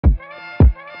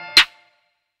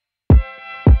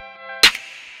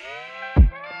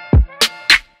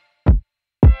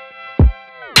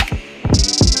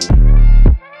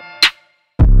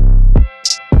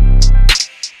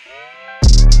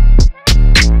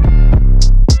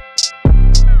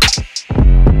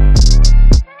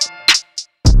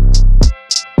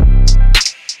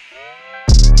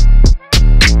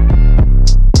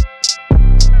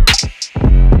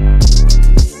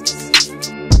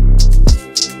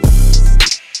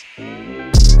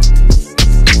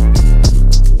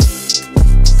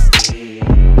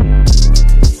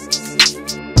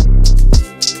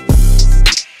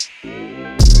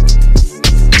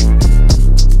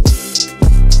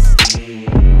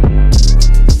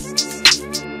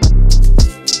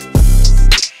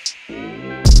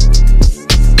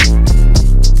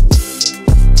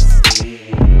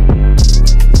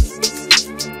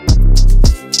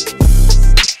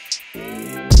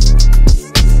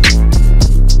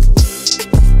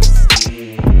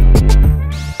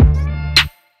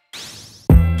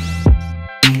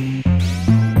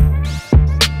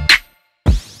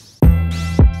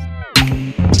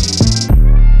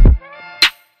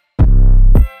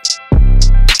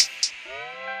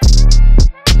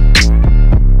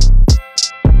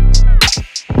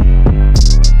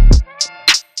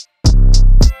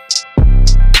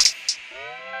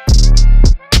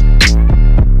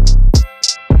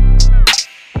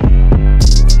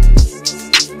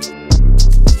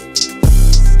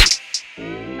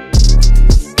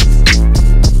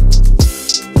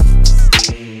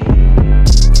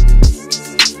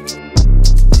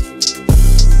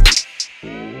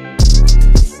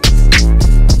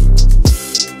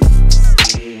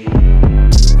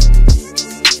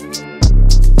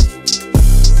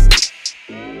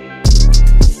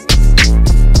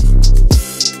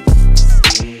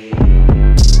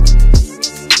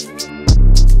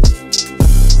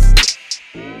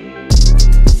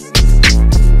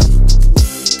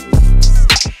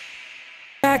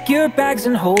pack your bags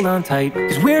and hold on tight,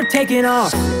 cause we're taking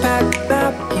off. Pack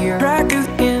up here, pack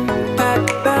in, pack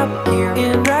up here,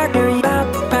 in, pack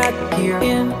here,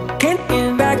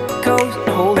 in, back coast,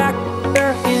 hold back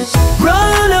there, in.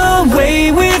 Run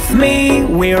away with me,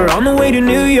 we're on the way to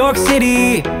New York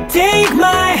City. Take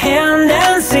my hand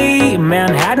and see,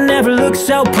 Manhattan never looks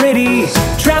so pretty.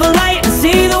 Travel light and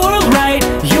see the world right,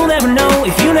 you'll never know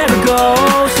if you never go.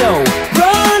 So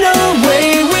run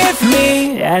away with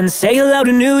me and say hello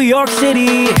to New York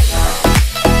City.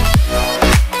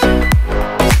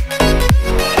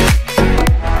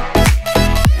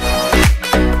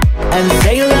 And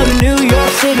say hello to New York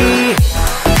City.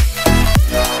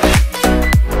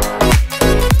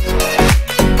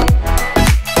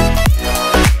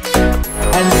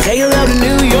 And say hello to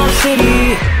New York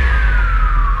City.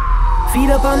 Feet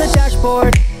up on the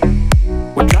dashboard,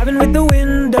 we're driving with the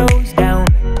windows down.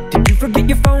 Did you forget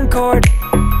your phone cord?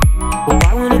 We'll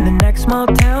buy one in the next small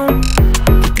town.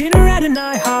 Dinner at an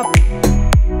IHOP,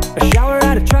 a shower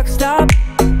at a truck stop.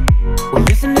 We'll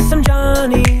listen to some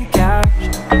Johnny Cash.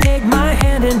 Take my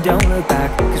hand and don't look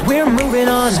back, cause we're moving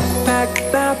on. Pack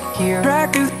up here,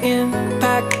 pack in,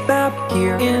 pack up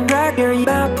here, in, pack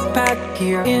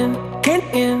here,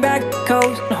 in, back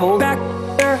coast, hold back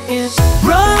there, in.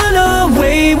 Run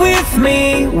away with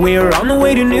me, we're on the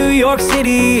way to New York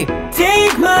City.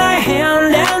 Take my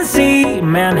hand and see,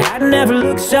 Manhattan never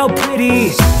looks so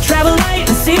pretty. Travel light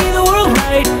and see the world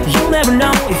right, you'll never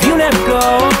know if you never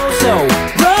go. So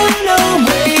run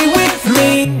away with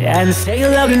me and say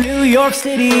hello to New York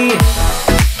City.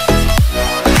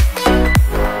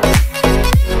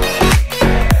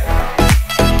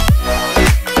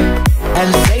 And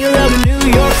say hello to New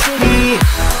York City.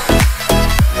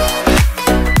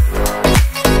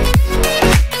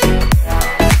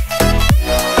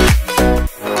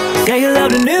 Say hello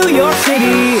to New York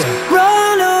City.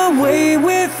 Run away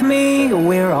with me,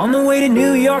 we're on the way to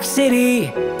New York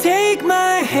City. Take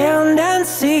my hand and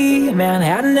see,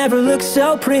 Manhattan never looks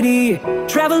so pretty.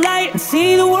 Travel light and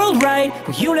see the world right,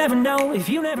 well, you never know if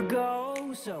you never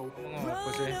go. So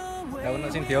Gak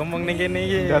ono sing diomong ning kene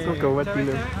iki. Aku gawat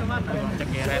dulu.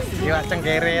 Cengkeret. Iwak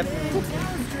cengkeret.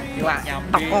 Iwak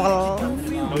tokol.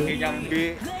 Oke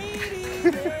nyambi.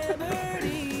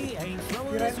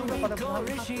 Kirain udah pada pulang.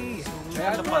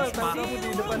 Saya depan spa.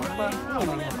 Di depan spa.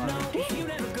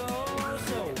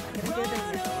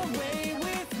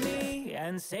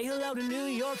 And say hello to New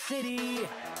York City.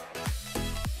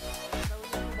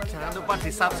 Jangan lupa di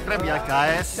subscribe ya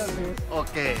guys.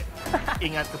 Oke.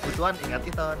 Ingat kebutuhan, ingat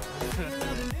iton.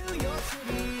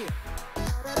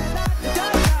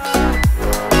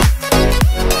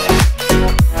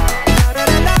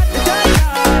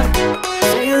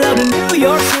 Say hello to New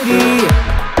York City.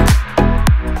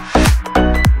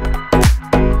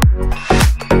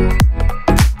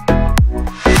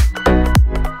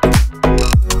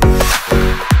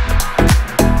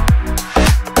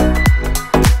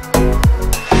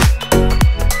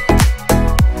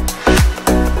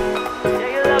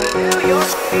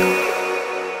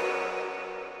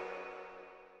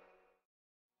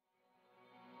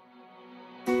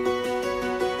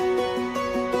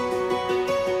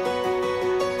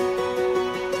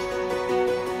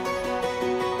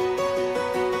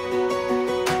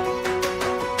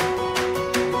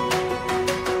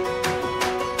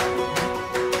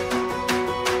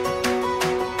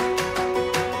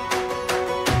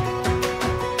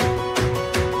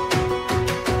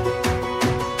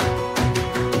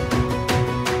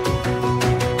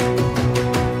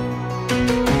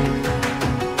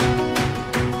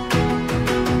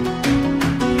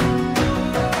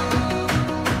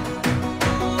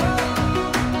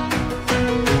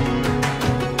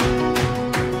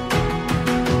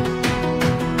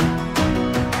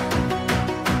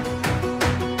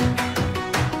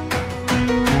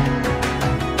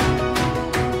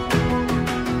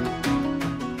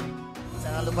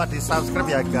 Lupa di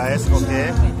subscribe ya guys, oke.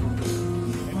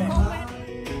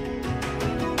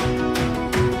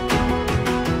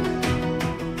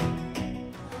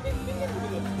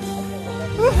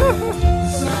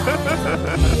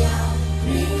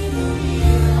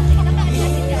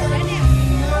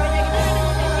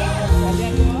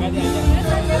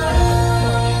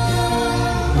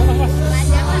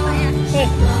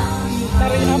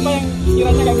 Cariin apa yang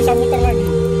kiranya nggak bisa muter lagi?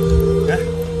 Hah?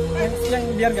 Yang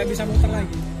biar nggak bisa muter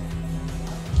lagi.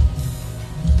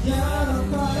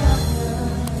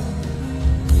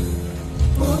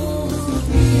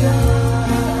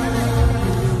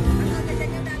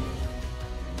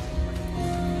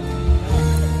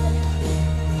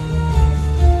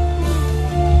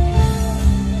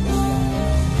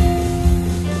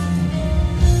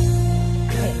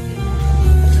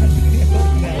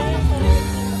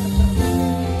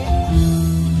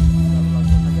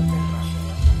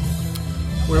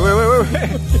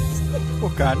 Oh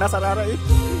ganas arek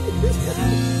iki.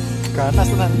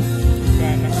 Ganas tenan.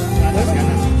 Ganas.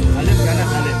 Alim ganas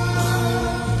alim.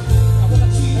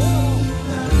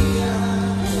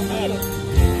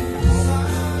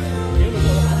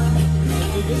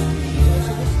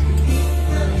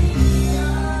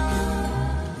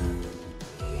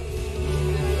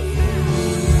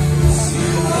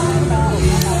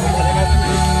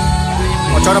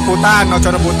 Ojo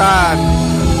rebutan.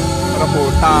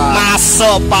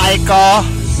 Masuk Pak Eko.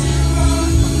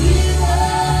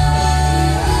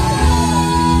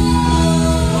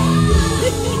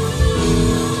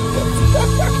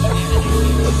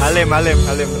 Alim.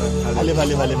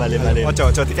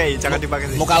 Ojo dikai, jangan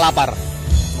dipakai. Muka lapar.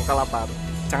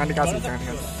 Jangan dikasih.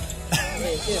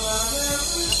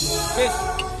 Wis.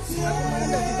 Aku mangan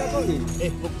ndak ditakoni.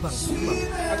 Bang.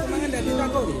 Aku mangan ndak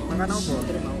ditakoni. Makan apa?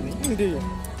 Endi ya?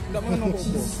 Ndak mangan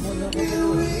apa-apa.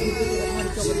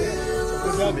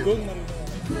 Jagung.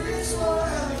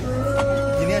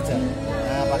 Gini aja.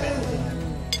 Nah, pakai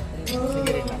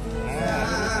singkirin lah.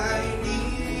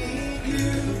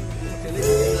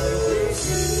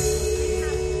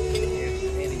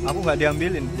 Aku nggak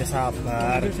diambilin. Ya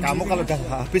sabar. Kamu kalau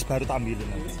udah habis baru tambilin.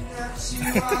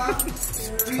 Sabar.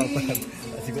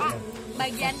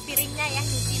 Bagian piringnya ya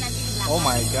nyuci nanti di belakang. Oh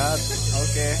my god.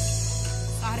 Oke.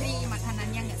 Sorry,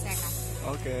 makanannya nggak saya kasih.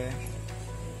 Oke.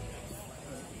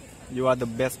 You are the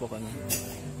best pokoknya.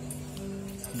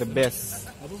 The best.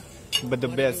 But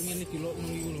the best.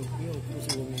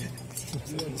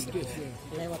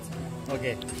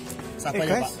 Oke. Sabar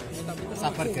ya, guys. Pak.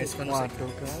 Sabar guys,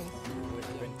 Waduh, guys.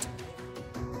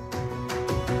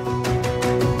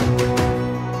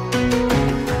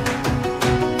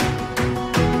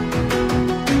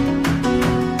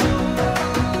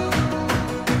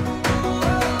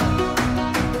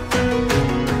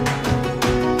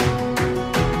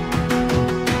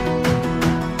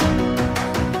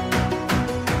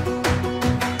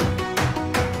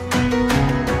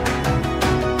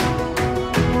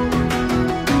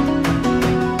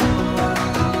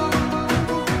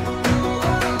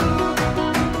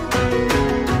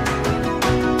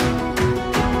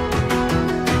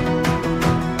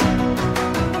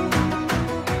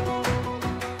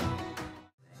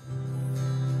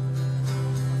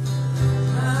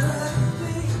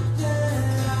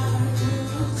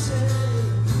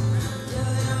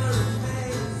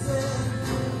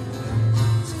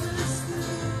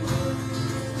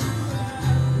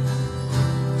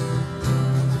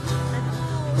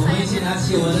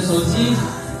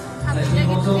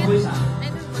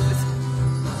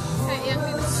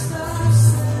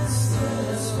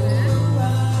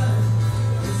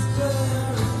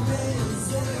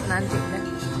 Nanti deh.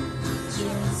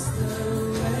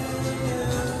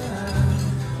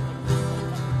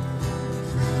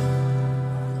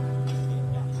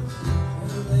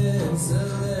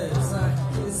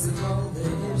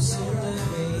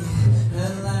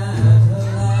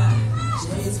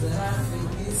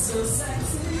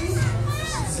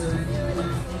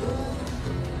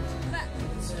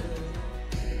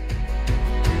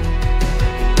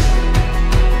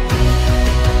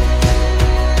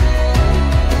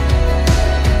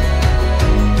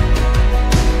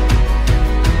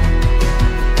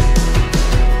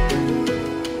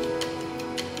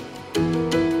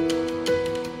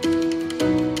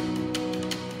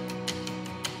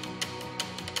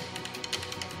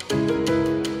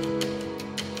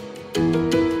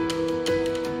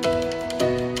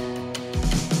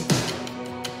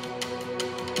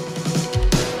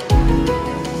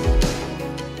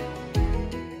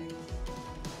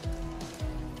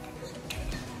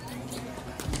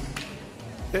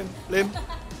 Lim.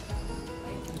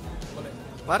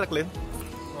 Parek Lim.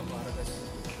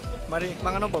 Mari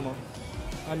mangan apa mau?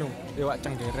 Anu, iwak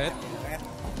cengkeret.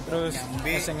 Terus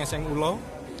eseng-eseng ulo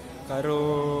karo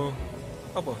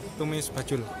apa? Tumis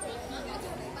bajul.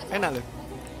 Enak Lim.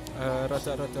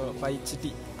 Rada-rada pahit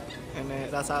sithik.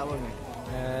 Enak rasa apa nih?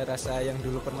 Rasa yang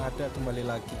dulu pernah ada kembali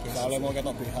lagi. Soalnya mau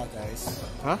ketok BH guys.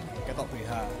 Hah? Ketok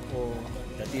BH. Oh,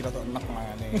 Jadi rotok enak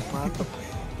mangane. mantep.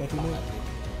 Jadi ini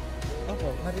apa?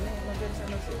 Mampir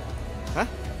sana sih. Hah?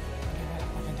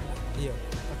 Iya.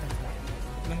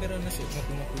 Mampir sana sih,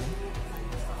 ngopi-ngopi.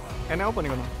 Enak apa nih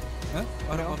kono? Hah?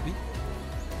 Orang kopi?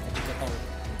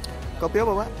 Kopi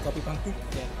apa, Pak? Kopi pangku.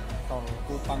 Cetol.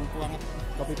 Kopi pangku banget.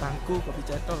 Kopi pangku, kopi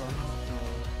cetol.